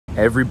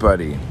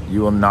Everybody,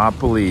 you will not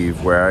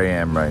believe where I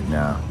am right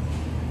now.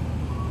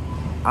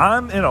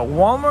 I'm in a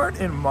Walmart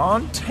in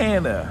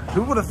Montana.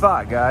 Who would have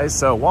thought, guys?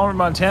 So Walmart,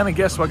 Montana,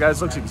 guess what,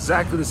 guys? Looks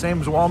exactly the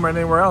same as Walmart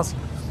anywhere else.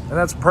 And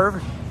that's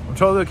perfect. I'm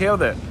totally okay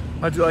with it.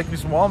 I do like me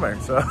some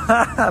Walmart. So,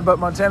 but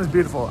Montana's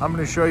beautiful. I'm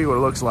gonna show you what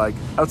it looks like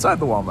outside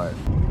the Walmart.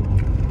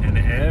 And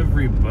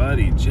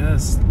everybody,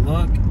 just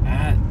look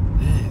at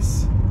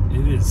this.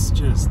 It is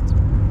just,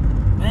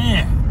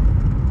 man.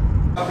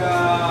 Welcome,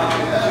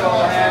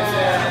 Joel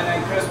Hansen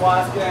and Chris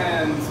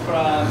Watkins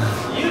from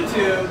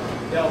YouTube.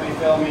 They'll be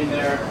filming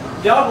their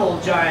double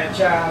giant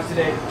challenge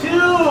today. 2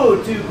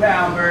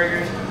 2-pound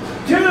burgers,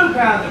 2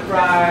 pounds of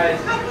fries,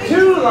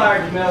 2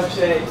 large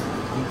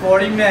milkshakes in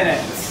 40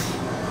 minutes.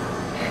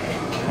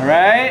 All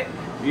right,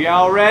 you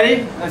all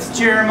ready? Let's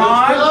cheer them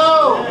on. Let's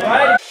go. All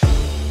right.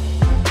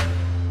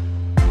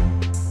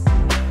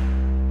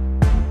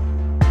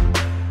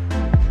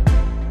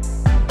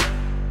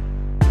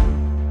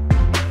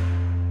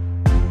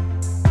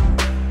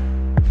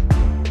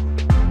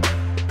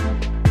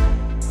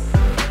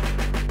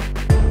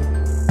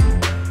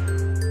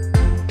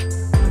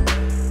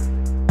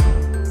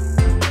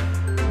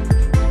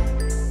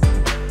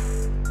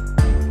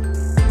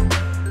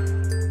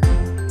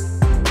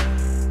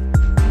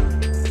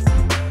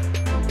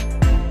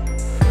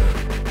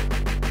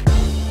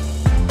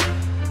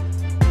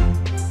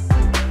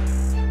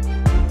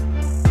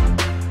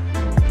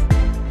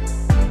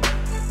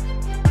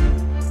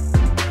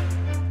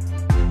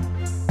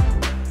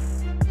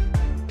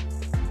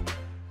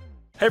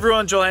 Hey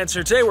everyone, Joel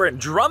Hansen. Today we're in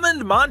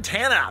Drummond,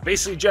 Montana,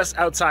 basically just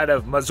outside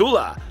of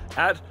Missoula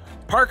at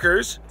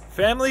Parker's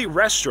Family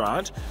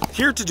Restaurant,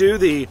 here to do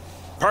the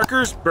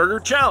Parker's Burger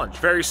Challenge.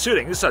 Very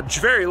suiting. This is a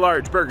very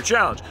large burger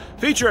challenge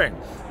featuring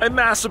a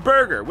massive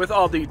burger with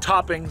all the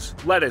toppings,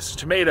 lettuce,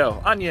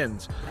 tomato,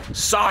 onions,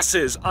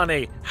 sauces on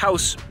a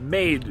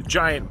house-made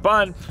giant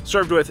bun,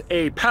 served with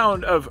a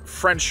pound of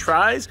French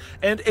fries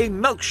and a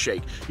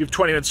milkshake. You have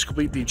 20 minutes to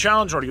complete the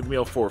challenge in order to get the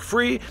meal for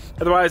free.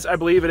 Otherwise, I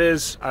believe it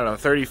is, I don't know,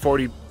 30,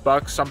 40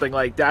 bucks, something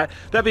like that.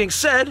 That being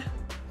said,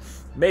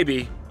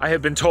 maybe I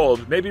have been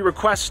told, maybe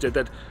requested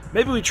that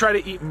maybe we try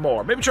to eat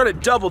more. Maybe try to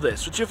double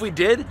this, which if we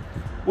did,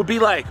 would be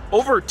like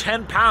over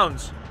 10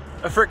 pounds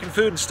of freaking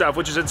food and stuff,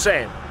 which is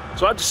insane.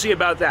 So I'll have to see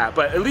about that.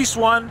 But at least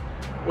one,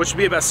 which would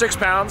be about 6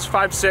 pounds,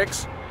 5,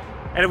 6.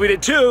 And if we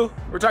did 2,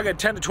 we're talking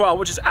 10 to 12,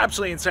 which is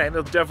absolutely insane.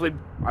 It'll definitely,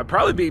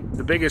 probably be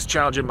the biggest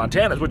challenge in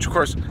Montana, which of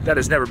course, that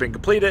has never been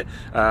completed.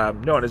 No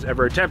one has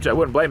ever attempted. I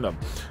wouldn't blame them.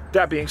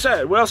 That being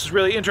said, what else is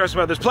really interesting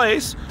about this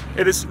place?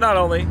 It is not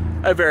only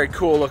a very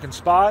cool looking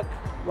spot,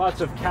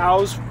 lots of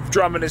cows.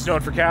 Drummond is known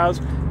for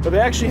cows, but they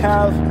actually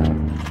have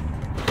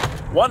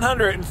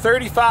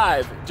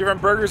 135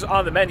 different burgers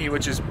on the menu,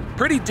 which is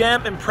pretty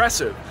damn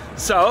impressive.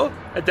 So,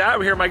 at that,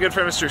 we're here with my good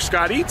friend Mr.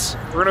 Scott Eats.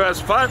 We're gonna have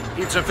some fun,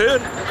 eat some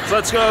food. So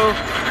let's go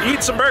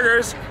eat some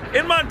burgers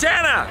in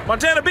Montana.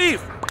 Montana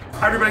beef.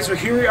 Hi everybody, so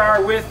here we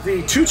are with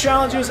the 2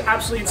 challenges,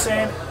 absolutely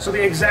insane. So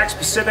the exact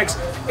specifics,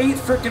 8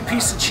 freaking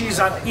pieces of cheese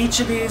on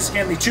each of these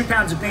and the 2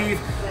 pounds of beef,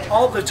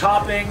 all the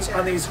toppings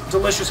on these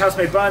delicious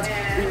house-made buns,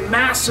 the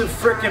massive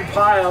freaking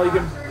pile, you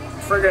can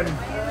freaking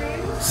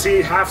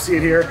see, half see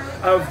it here,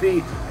 of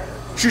the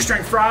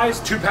shoestring fries,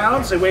 2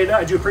 pounds, they weighed it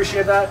out, I do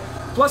appreciate that.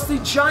 Plus the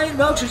giant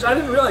milkshakes, I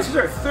didn't realize these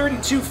are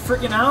 32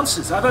 freaking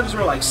ounces. I thought these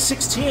were like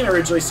 16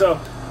 originally, so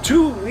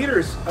 2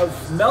 liters of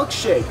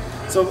milkshake.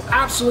 So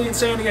absolutely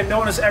insane. Again, no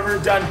one has ever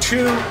done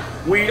 2.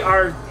 We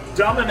are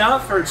dumb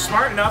enough or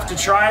smart enough to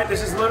try it.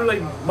 This is literally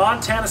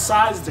Montana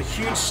size. It's a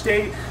huge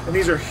state, and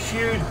these are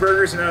huge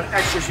burgers and an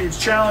extra huge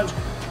challenge.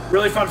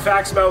 Really fun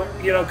facts about,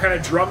 you know, kind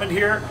of Drummond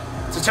here.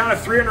 It's a town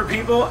of 300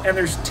 people, and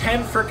there's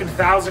 10 freaking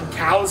thousand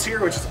cows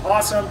here, which is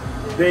awesome.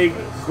 They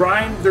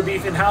grind their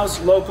beef in-house,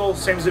 local,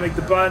 same as they make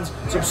the buns.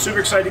 So I'm super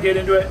excited to get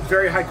into it.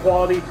 Very high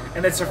quality,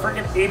 and it's a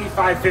freaking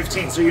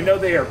 85-15. So you know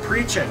they are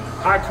preaching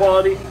high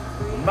quality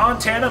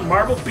Montana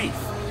marble beef.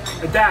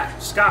 At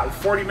that, Scott, with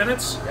 40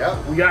 minutes.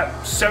 Yep. We got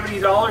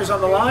 $70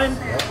 on the line.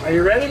 Yep. Are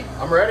you ready?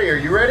 I'm ready. Are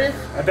you ready?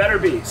 I better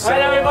be. So, all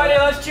right, everybody,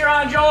 let's cheer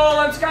on Joel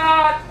and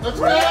Scott. Let's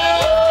go!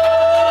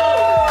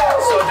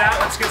 So that,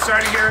 let's get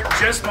started here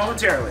just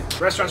momentarily.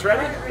 Restaurant's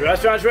ready? The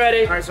restaurant's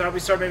ready. All right, so I'll be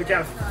starting maybe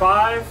count of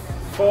 5,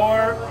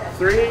 4,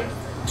 3,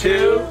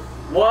 2,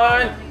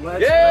 1.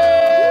 Let's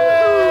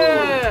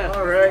Yeah! go.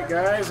 All right,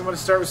 guys, I'm going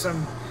to start with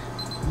some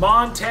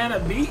Montana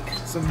meat,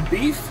 some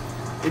beef.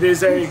 It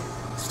is a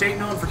state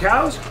known for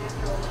cows.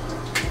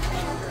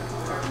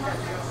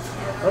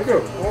 Okay.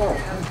 Oh.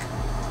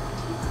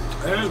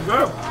 It is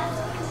good.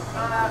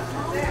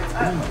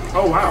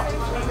 Oh, wow.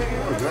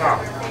 Good job.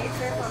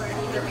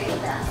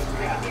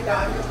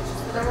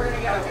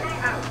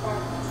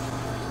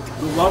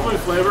 The lovely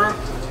flavor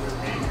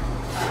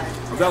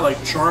of that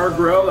like char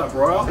grill, that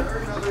broil.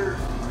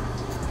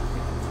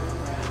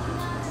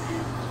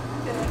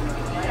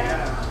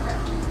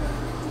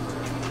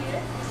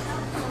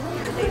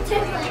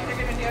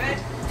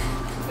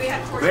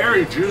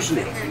 Very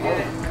juicy.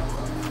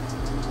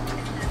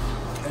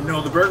 And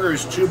no, the burger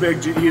is too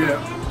big to eat it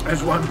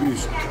as one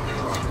piece.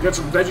 Get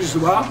some veggies as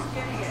well.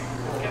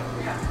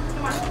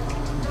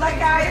 Bye,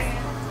 guys.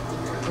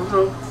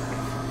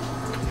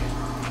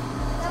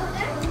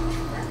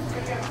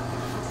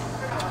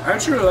 I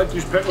actually really like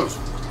these pickles.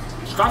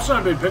 Scott's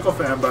not a big pickle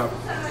fan, but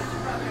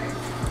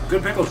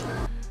good pickles.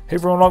 Hey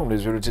everyone, welcome to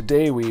this video.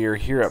 Today we are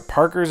here at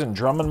Parker's in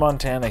Drummond,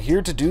 Montana,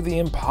 here to do the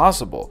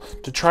impossible,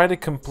 to try to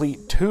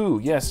complete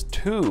two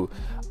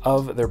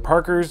of their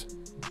Parker's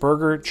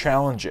burger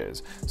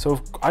challenges. So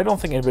I don't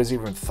think anybody's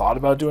even thought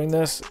about doing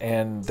this,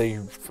 and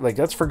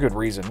that's for good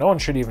reason. No one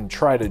should even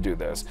try to do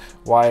this.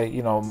 Why,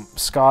 you know,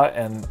 Scott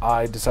and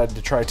I decided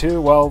to try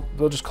too? Well,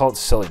 we'll just call it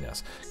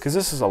silliness, because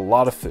this is a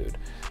lot of food.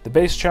 The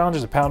base challenge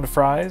is a pound of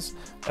fries,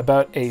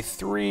 about a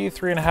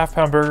 3.5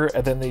 pound burger,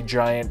 and then the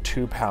giant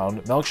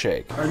 2-pound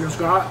milkshake. How are you,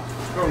 Scott?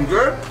 Going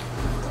good.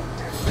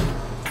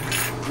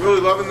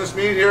 Really loving this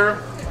meat here.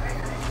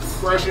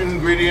 Fresh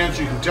ingredients.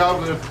 You can tell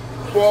the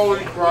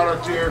quality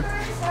product here.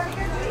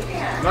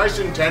 Nice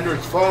and tender.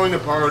 It's falling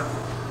apart.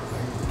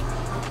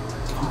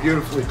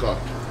 Beautifully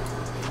cooked.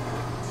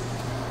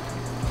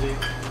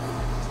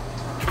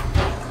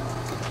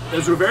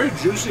 It's a very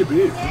juicy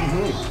beef,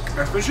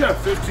 especially at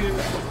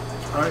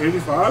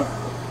 15.85.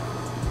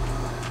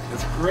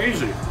 It's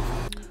crazy.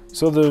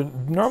 So the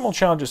normal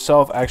challenge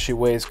itself actually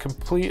weighs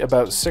complete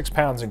about 6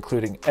 pounds,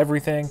 including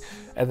everything.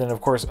 And then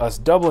of course us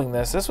doubling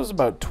this was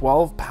about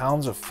 12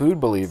 pounds of food,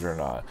 believe it or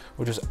not,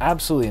 which is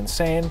absolutely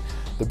insane.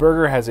 The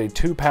burger has a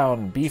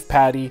 2-pound beef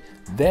patty.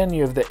 Then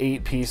you have the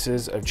 8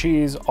 pieces of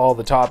cheese, all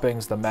the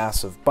toppings, the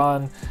massive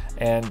bun.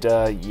 And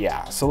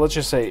yeah, so let's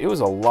just say it was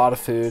a lot of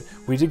food.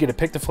 We did get to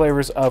pick the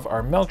flavors of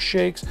our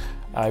milkshakes.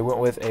 I went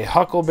with a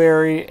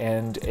huckleberry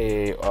and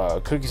a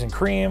cookies and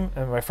cream,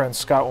 and my friend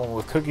Scott went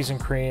with cookies and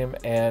cream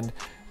and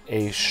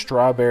a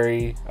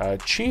strawberry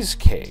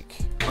cheesecake.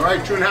 All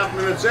right, 2.5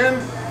 minutes in.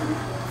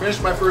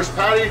 Finished my first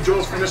patty.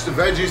 Joel's finished the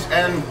veggies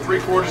and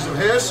 3/4 of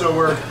his, so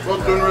we're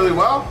both doing really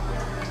well.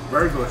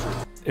 Very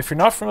delicious. If you're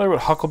not familiar with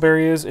what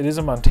huckleberry is, it is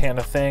a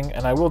Montana thing,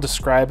 and I will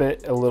describe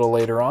it a little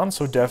later on,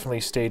 so definitely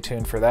stay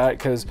tuned for that,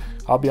 because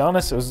I'll be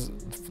honest, it was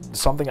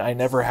something I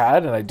never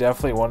had, and I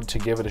definitely wanted to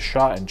give it a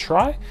shot and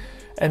try.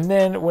 And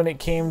then when it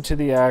came to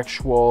the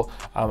actual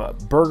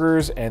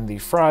burgers and the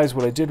fries,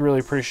 what I did really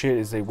appreciate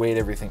is they weighed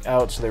everything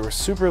out, so they were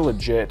super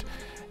legit.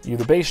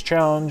 The base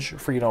challenge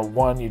for,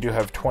 one, you do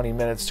have 20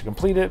 minutes to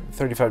complete it,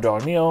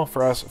 $35 meal.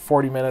 For us,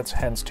 40 minutes,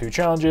 hence 2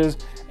 challenges,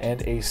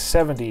 and a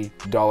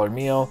 $70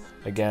 meal,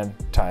 again,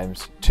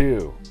 times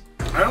 2.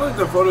 I don't think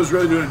the photo's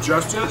really doing it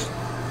justice.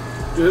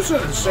 Dude, this is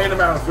an insane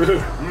amount of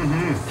food.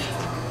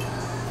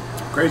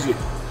 Crazy.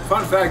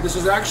 Fun fact, this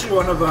is actually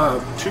one of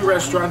 2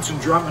 restaurants in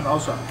Drummond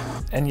also.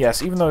 And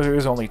yes, even though there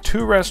is only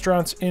 2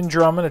 restaurants in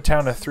Drummond, a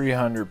town of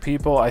 300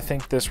 people, I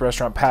think this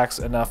restaurant packs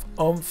enough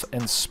oomph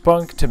and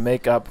spunk to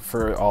make up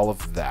for all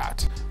of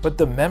that. But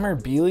the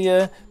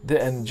memorabilia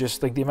and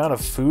just like the amount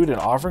of food and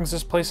offerings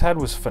this place had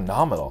was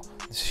phenomenal.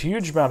 This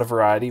huge amount of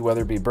variety,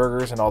 whether it be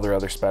burgers and all their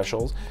other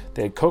specials.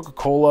 They had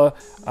Coca-Cola,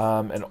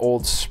 an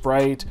old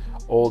Sprite,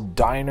 old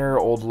diner,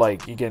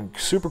 again,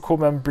 super cool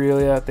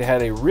memorabilia. They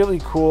had a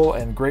really cool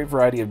and great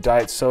variety of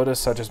diet sodas,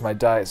 such as my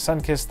Diet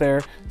Sunkiss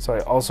there, so I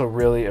also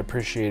really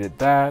appreciated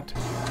that.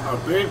 A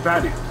big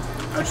patty.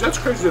 Actually, that's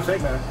crazy to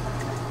think, man.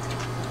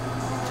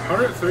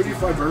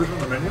 135 burgers on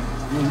the menu?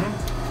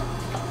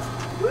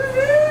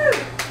 Woohoo!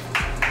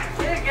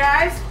 Get it,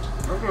 guys.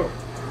 Let's go.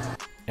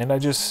 And I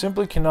just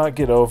simply cannot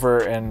get over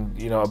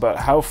about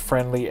how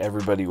friendly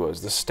everybody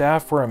was. The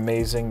staff were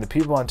amazing. The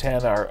people in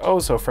Montana are oh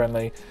so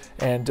friendly.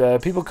 And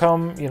people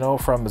come,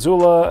 from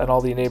Missoula and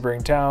all the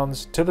neighboring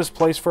towns to this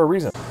place for a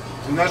reason.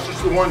 And that's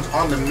just the ones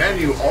on the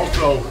menu.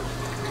 Also,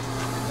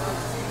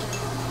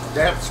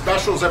 they have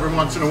specials every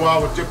once in a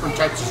while with different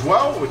types as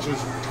well, which is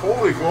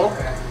totally cool.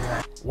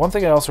 One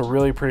thing I also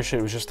really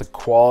appreciated was just the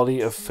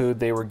quality of food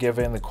they were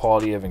given, the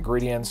quality of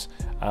ingredients.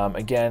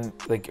 Again,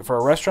 like for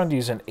a restaurant to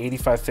use an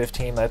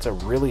 85/15, that's a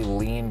really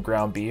lean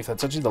ground beef.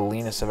 That's actually the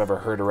leanest I've ever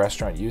heard a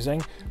restaurant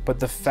using. But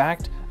the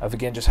fact of,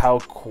 again, just how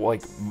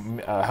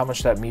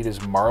much that meat is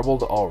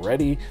marbled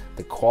already,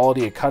 the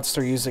quality of cuts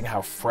they're using,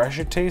 how fresh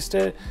it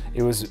tasted,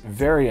 it was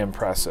very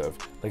impressive.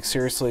 Like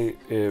seriously,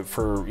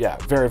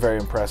 very, very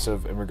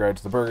impressive in regard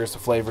to the burgers, the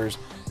flavors,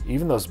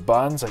 even those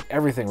buns, like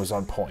everything was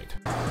on point.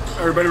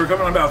 Everybody, we're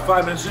coming on about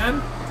 5 minutes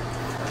in.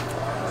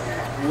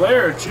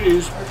 Layer of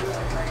cheese.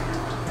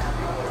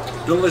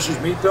 Delicious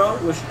meat though,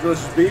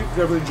 delicious beef,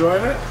 definitely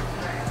enjoying it.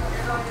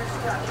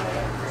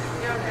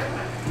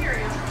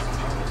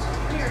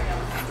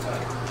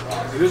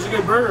 It is a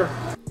good burger.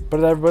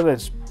 But everybody,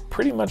 that's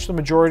pretty much the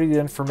majority of the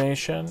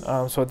information.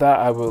 So with that,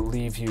 I will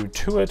leave you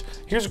to it.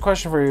 Here's a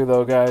question for you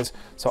though, guys.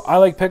 So I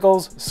like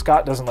pickles,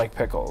 Scott doesn't like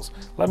pickles.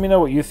 Let me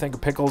know what you think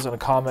of pickles in a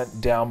comment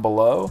down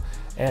below.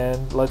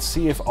 And let's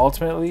see if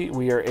ultimately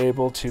we are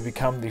able to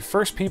become the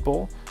first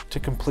people to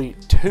complete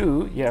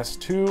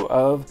 2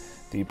 of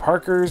the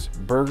Parker's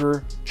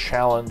Burger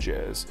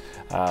Challenges,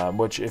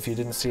 which if you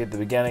didn't see at the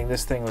beginning,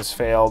 this thing was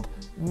failed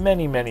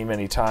many, many,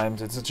 many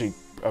times. It's actually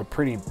a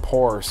pretty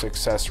poor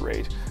success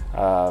rate.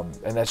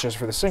 And that's just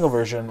for the single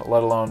version,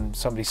 let alone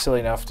somebody silly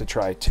enough to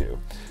try 2.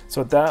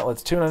 So with that,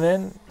 let's tune on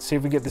in, see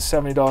if we get the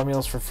 $70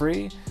 meals for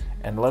free,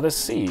 and let us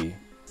see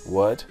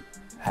what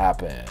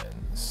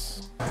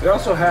happens. They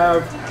also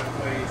have,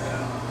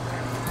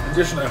 in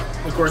addition to,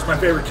 of course, my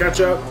favorite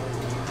ketchup,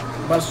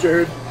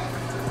 mustard.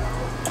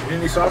 You need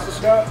any sauces,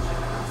 Scott?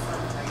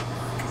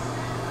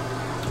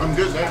 I'm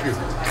good, thank you.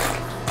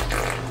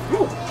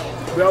 Ooh.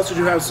 We also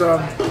do have some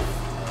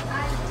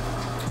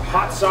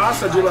hot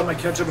sauce. I do love my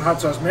ketchup and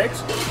hot sauce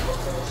mix.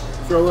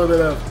 Throw a little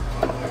bit of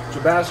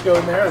Tabasco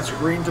in there. That's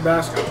green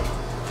Tabasco.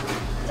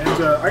 And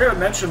I gotta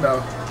mention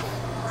though,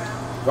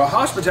 the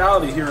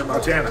hospitality here in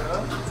Montana.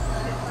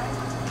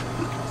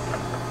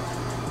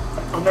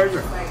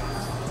 Amazing.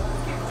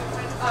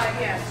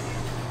 Yes.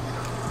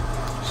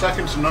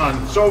 Second to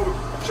none. So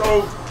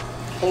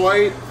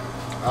polite.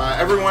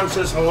 Everyone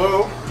says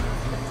hello,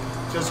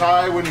 says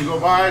hi when you go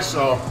by.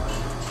 So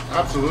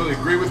absolutely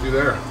agree with you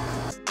there.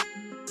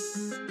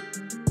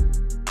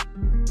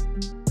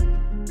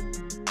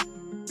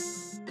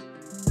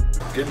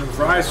 Getting the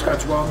fries.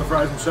 Scott's well on the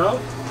fries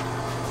himself.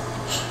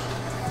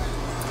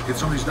 Get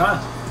some of these done.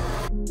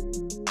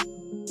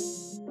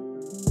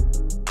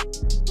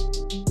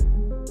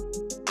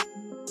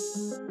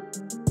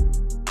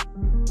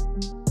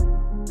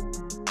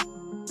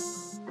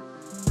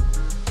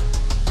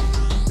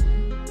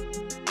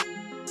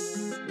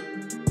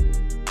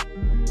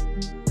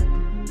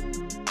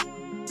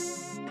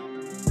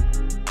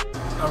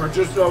 We're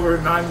just over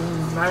 9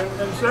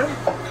 minutes in,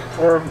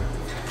 or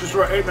just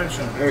over 8 minutes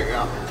in. There you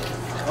go.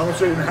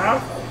 Almost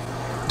 8.5.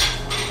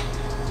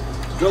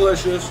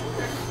 Delicious.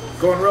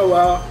 Going real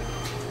well.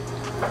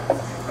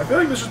 I feel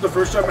like this is the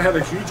first time I had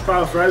a huge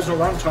pile of fries in a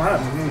long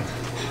time.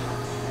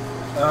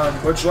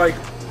 Which, like,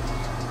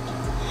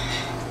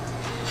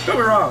 don't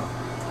be wrong,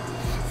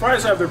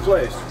 fries have their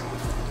place.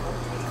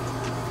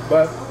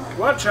 But a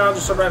lot of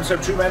challenges sometimes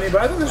have too many,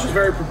 but I think this is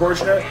very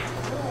proportionate.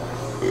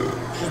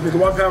 Excuse me, the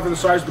 1 pound for the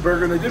size of the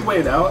burger, and they did weigh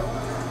it out.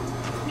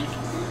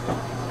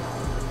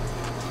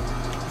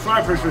 So I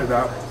appreciate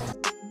that.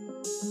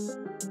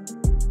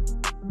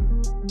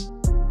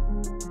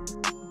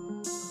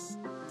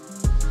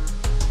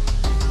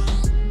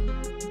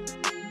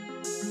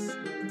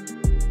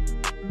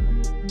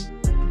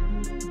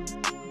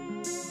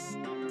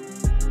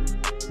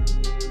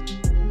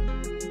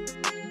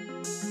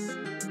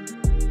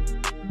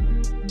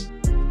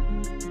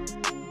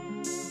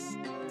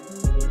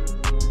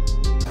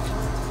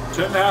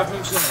 Ten and a half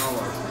minutes in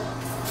almost.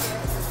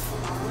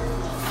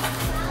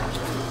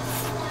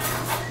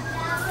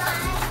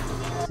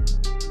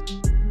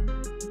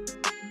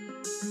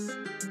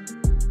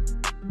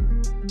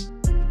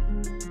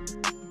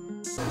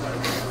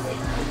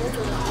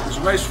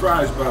 Some nice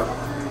fries, but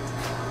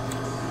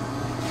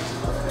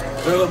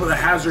they're a little bit of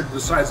hazard to the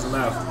sides of the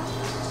mouth.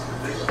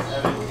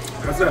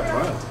 How's that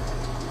bun?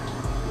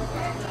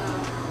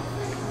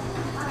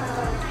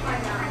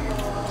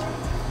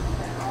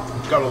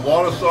 Got a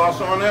lot of sauce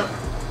on it.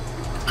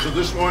 So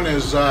this one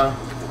is,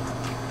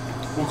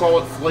 we'll call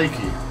it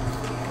flaky.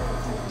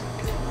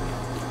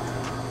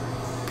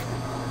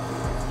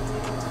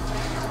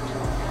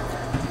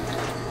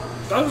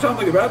 Doesn't sound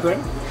like a bad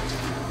thing.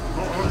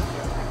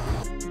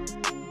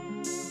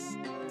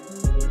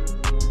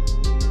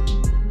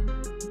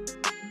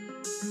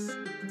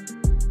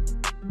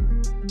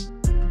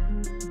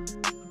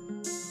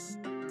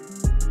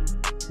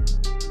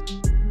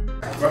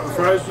 Got the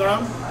fries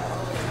down.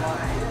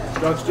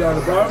 Scott's down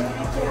the bottom.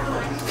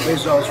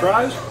 Makes all his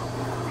fries.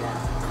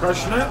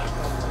 Crushing it.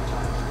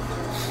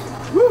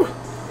 Woo!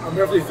 I'm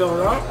definitely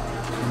filling up.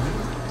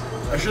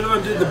 I should have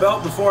undid the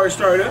belt before I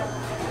started.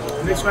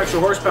 I need some extra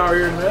horsepower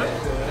here in a minute.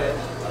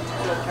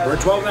 We're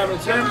 12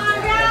 minutes in.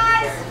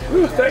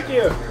 Woo, thank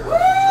you.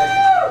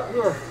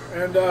 Woo!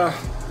 And,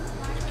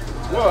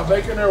 whoa,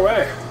 making their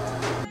way.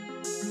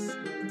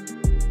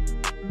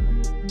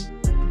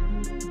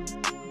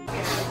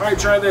 All right,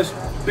 try this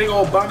big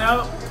old bun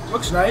out.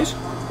 Looks nice.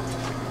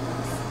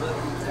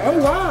 Oh,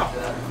 wow.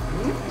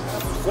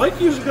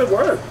 Flaky is a good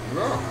word.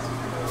 Yeah.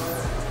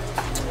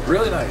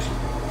 Really nice.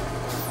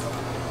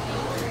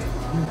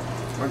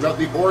 I got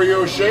the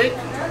Oreo shake.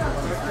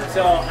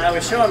 So I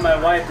was showing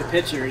my wife the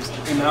pictures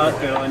in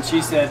Knoxville, and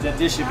she said that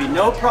this should be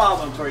no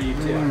problem for you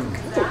two.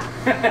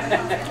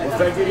 Well,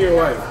 thank you to your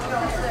wife.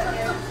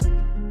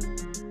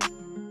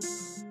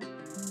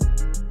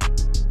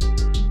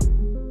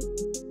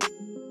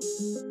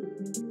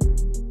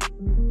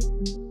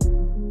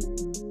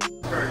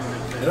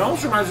 It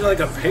almost reminds me of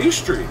like a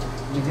pastry.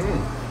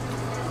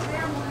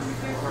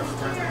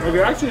 Like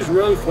it actually is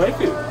really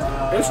flaky.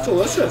 It's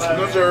delicious. And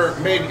those are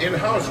made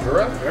in-house,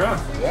 correct? Yeah.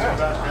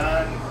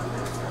 Yeah.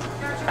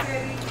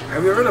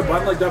 Have you ever had a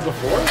bun like that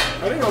before?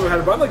 I didn't know we had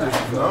a bun like this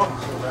before.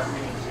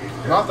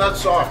 No. Not that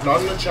soft, not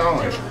in the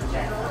challenge.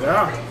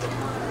 Yeah.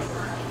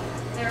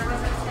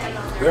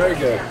 Very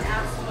good.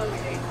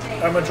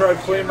 I'm gonna try to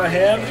clean my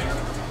hand.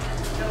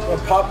 I'm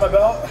gonna pop my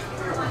belt.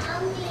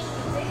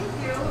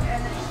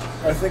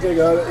 I think I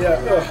got it. Yeah.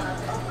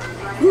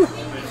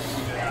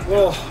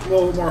 Ugh. A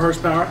little more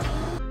horsepower.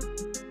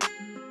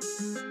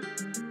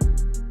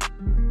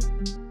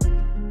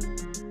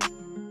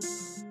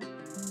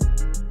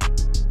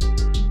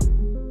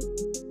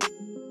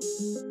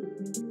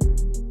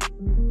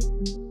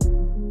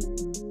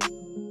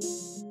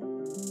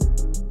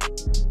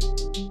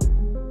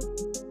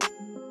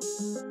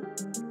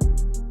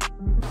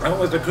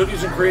 with the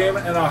cookies and cream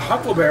and a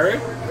huckleberry.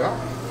 Yeah.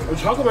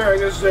 Which huckleberry, I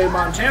guess, is a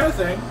Montana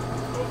thing.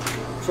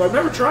 So I've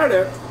never tried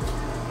it.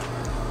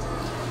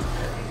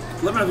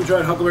 Let me know if you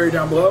tried huckleberry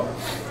down below.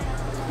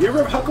 You ever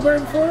have huckleberry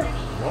before?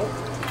 Nope.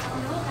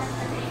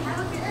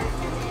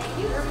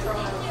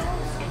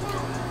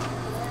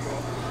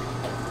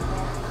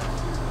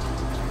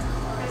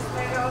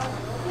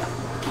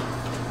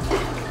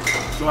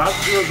 So I'll have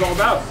to see what it's all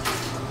about.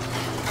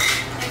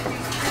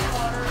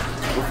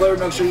 What flavor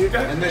milkshake you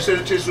got? And they said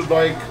it tasted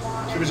like,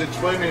 she was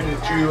explaining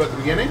it to you at the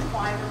beginning.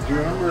 Do you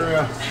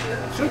remember?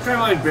 So kind of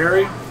like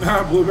berry,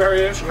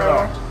 blueberry-ish kind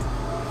Yeah.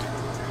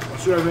 of.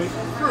 See what I mean?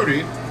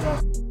 Fruity.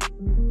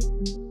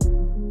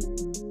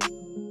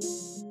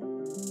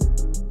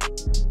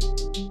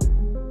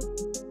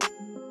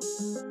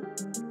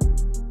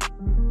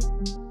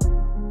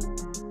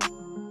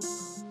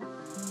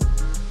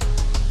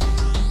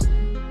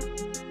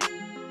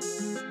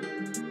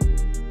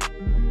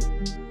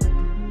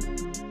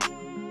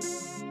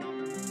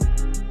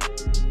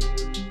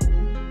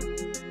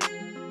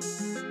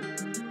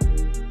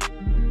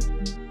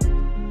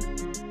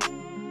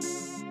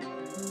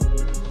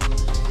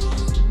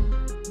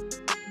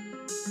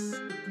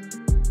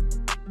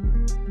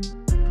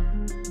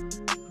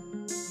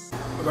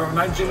 About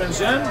 19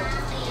 minutes in.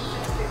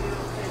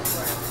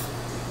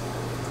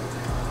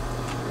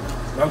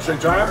 Milkshake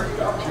time.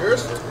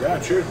 Cheers. Yeah,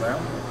 cheers, man.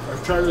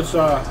 Let's try this.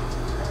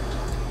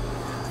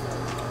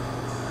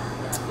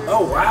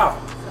 Oh, wow.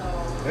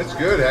 It's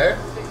good, eh?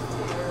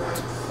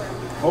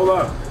 Hold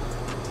on.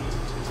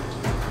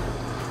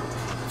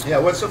 Yeah,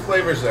 what's the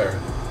flavors there?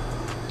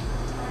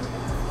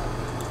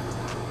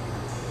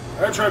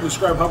 I gotta try to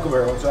describe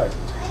huckleberry one sec.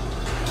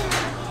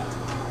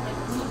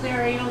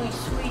 Blueberry only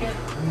sweeter.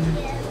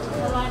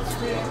 A lot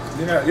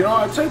sweeter. You know,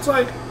 I'd say it's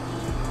like.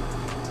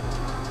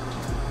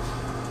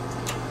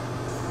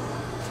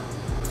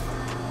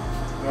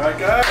 All right,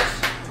 guys.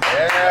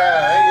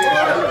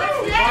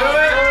 Yeah,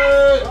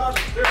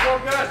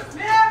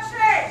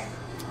 Milkshake!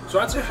 So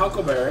I'd say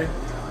huckleberry.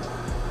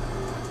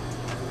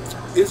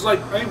 It's like,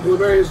 I think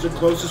blueberry is the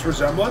closest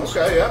resemblance.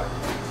 okay, yeah.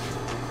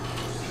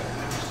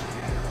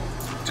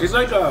 Tastes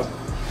like a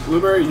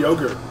blueberry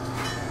yogurt.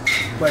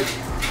 Like,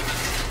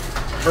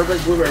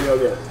 perfect blueberry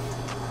yogurt.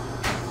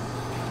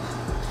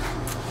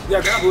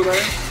 Yeah, kind of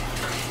blueberry.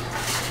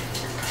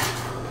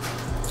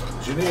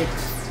 It's unique.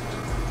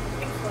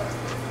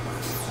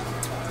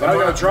 But I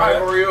gotta try My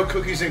it. Oreo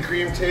cookies and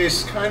cream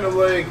tastes kind of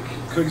like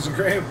Cookies and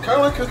cream.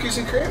 cookies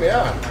and cream.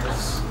 Yeah,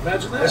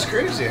 Imagine that. that's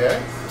crazy, eh?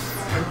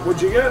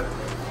 What'd you get?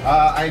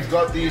 I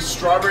got the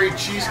strawberry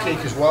cheesecake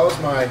as well as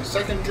my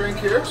second drink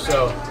here.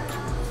 So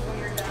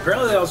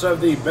Apparently they also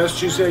have the best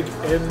cheesecake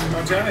in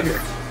Montana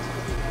here.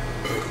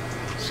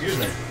 excuse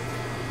me.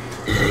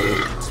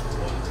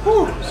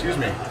 Whew, excuse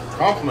me.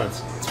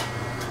 Compliments.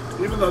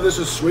 Even though this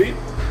is sweet,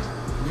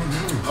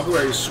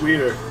 huckleberry is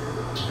sweeter.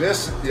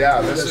 This is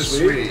That's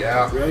sweet.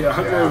 Yeah. Yeah,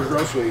 huckleberry is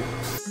real sweet.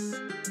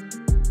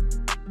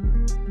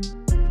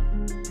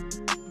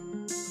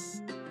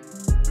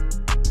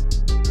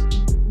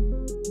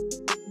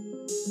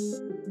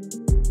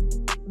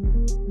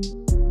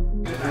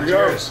 Here we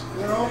go. Cheers.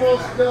 We're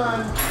almost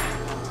done.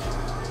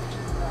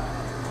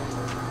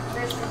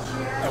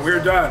 And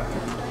we're done.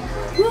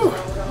 Woo!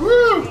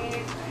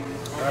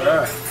 All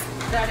right.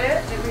 Is that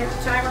it? Did we hit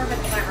the timer? Hit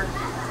the timer.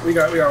 We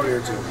got one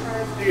here too.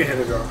 You can hit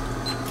it though.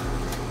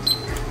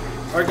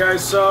 All right,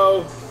 guys.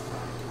 So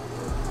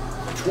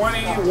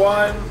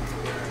 21,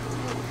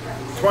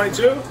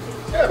 22,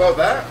 Yeah, about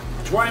that.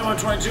 21,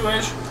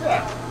 22-ish,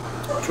 Yeah.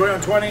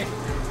 21, 20.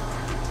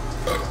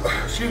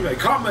 Excuse me.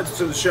 Compliments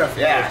to the chef.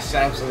 Yes,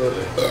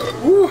 absolutely.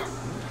 Woo.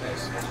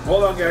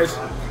 Hold on, guys.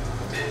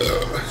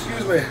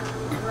 Excuse me.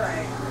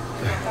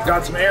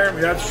 Got some air in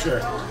me, that's for sure.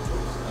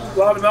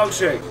 Love the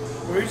milkshake.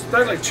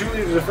 That's like 2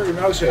 liters of freaking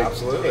milkshake.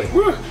 Absolutely.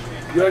 Woo.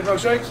 You like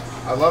milkshakes?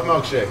 I love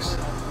milkshakes.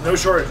 No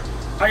shortage.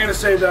 I gotta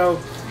say though,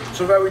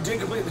 so that we did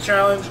complete the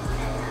challenge,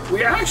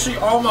 we actually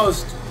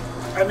almost,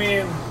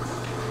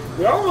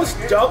 we almost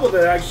doubled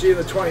it actually in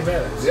the 20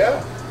 minutes.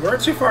 Yeah. We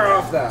weren't too far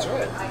off that. That's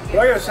right. But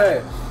I gotta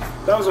say,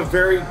 that was a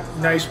very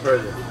nice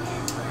burger.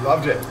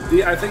 Loved it.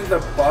 I think the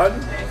bun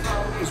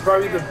is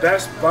probably the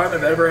best bun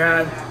I've ever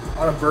had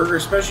on a burger,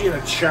 especially in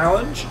a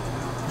challenge.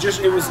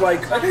 Just, it was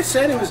like I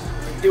said,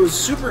 it was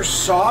super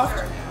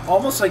soft,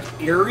 almost like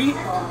airy.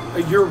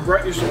 You're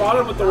right, you're spot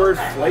on with the word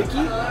flaky.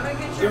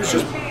 It was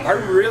just, I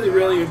really,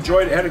 really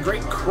enjoyed it. It had a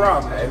great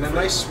crumb. And a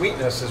nice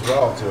sweetness as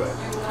well to it.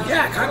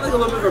 Yeah, kind of like a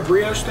little bit of a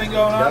brioche thing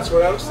going on. That's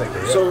what I was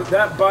thinking. Yeah. So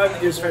that bun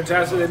is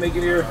fantastic. They make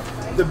it here.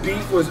 The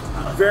beef was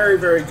very,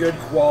 very good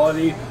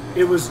quality.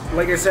 It was,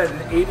 like I said,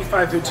 an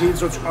 85-15,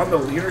 so it's on the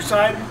leaner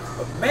side.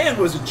 But man,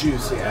 was it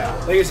juicy. Yeah.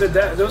 Like I said,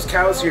 those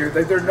cows here,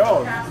 they're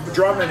known,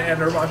 Drummond and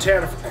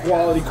Montana, for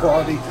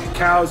quality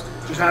cows,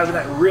 just having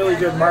that really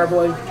good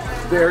marbling.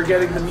 They're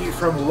getting the meat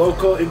from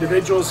local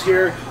individuals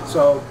here.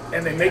 So,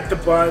 and they make the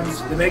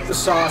buns, they make the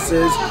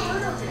sauces.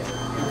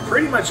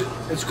 Pretty much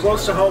as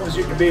close to home as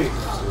you can be.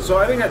 So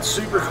I think that's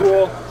super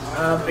cool.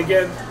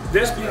 Again,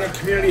 this being a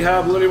community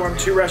hub, literally one of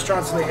 2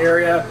 restaurants in the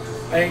area,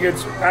 I think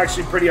it's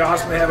actually pretty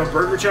awesome they have a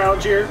burger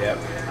challenge here. Yep.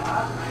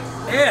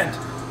 And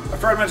a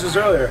friend mentioned this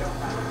earlier.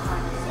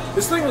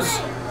 This thing was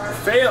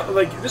failed.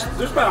 Like there's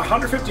about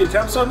 150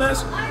 attempts on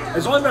this.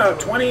 There's only about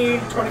 20,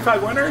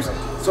 25 winners.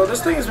 So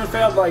this thing has been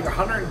failed like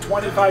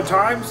 125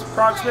 times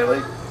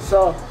approximately.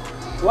 So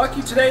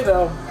lucky today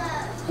though,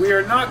 we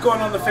are not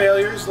going on the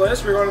failures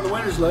list. We're going on the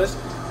winners list,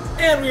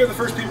 and we are the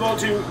first people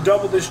to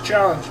double this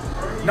challenge.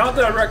 Not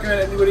that I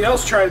recommend anybody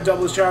else try to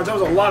double this challenge. That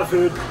was a lot of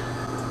food.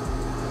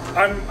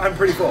 I'm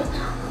pretty full.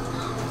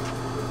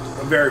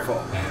 I'm very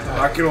full.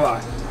 Not gonna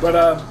lie. But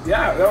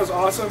yeah, that was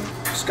awesome.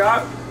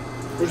 Scott,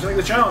 what did you think of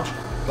the challenge?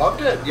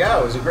 Loved it. Yeah,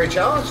 it was a great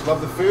challenge.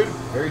 Loved the food.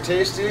 Very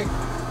tasty.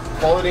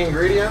 Quality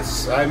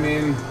ingredients. I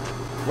mean,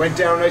 went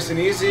down nice and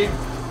easy.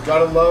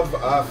 Gotta love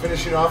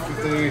finishing off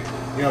with the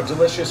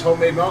delicious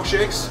homemade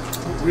milkshakes.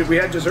 We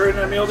had dessert and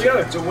a meal together.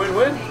 It's a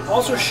win-win.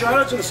 Also, shout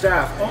out to the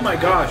staff. Oh my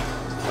gosh,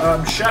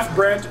 Chef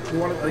Brent,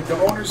 one of the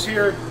owners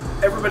here,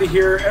 everybody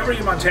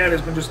in Montana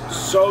has been just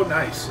so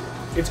nice.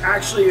 It's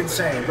actually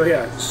insane. But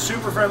yeah,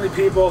 super friendly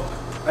people.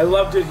 I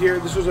loved it here.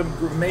 This was an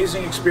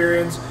amazing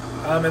experience,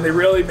 and they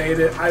really made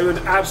it. I would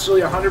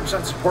absolutely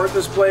 100% support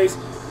this place.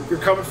 If you're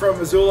coming from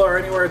Missoula or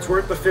anywhere, it's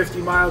worth the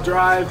 50-mile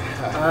drive.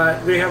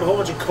 They have a whole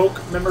bunch of Coke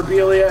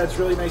memorabilia. It's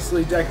really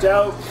nicely decked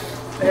out,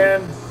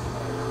 and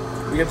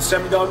we get the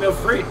 $70 meal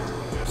free.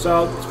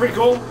 So it's pretty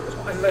cool.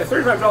 And a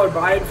 $35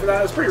 buy-in for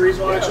that is pretty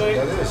reasonable, actually.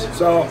 That is.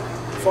 So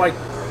it's like,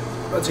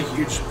 that's a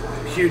huge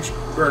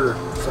burger.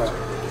 So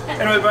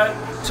anyway, but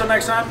until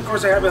next time, of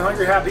course, I have a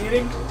hungry, happy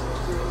eating.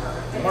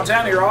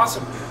 Montana, you're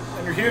awesome,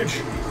 and you're huge.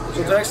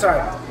 So until next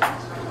time,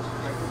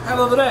 have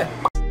a lovely day.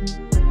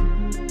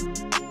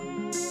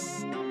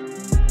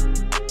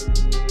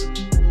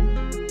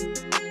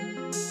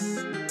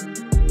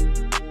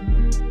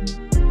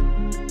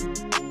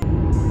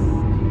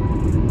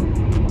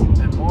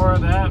 And more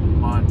of that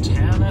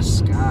Montana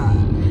sky.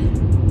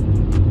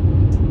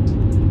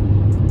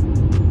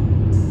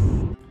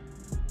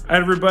 All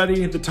right,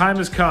 everybody, the time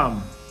has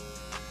come.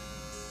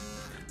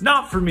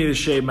 Not for me to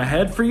shave my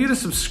head, for you to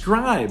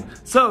subscribe.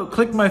 So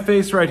click my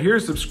face right here,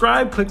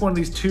 subscribe, click one of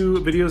these 2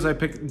 videos I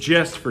picked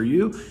just for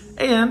you.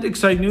 And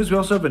exciting news, we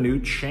also have a new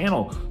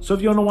channel. So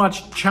if you want to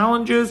watch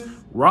challenges,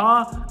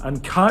 raw,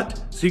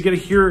 uncut, so you get to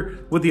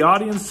hear what the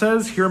audience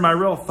says, hear my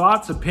real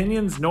thoughts,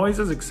 opinions,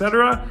 noises,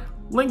 etc.,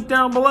 link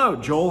down below,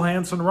 Joel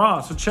Hansen Raw.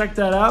 So check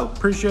that out.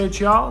 Appreciate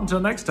y'all. Until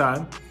next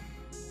time,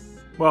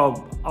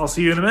 well, I'll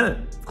see you in a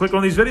minute. Click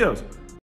on these videos.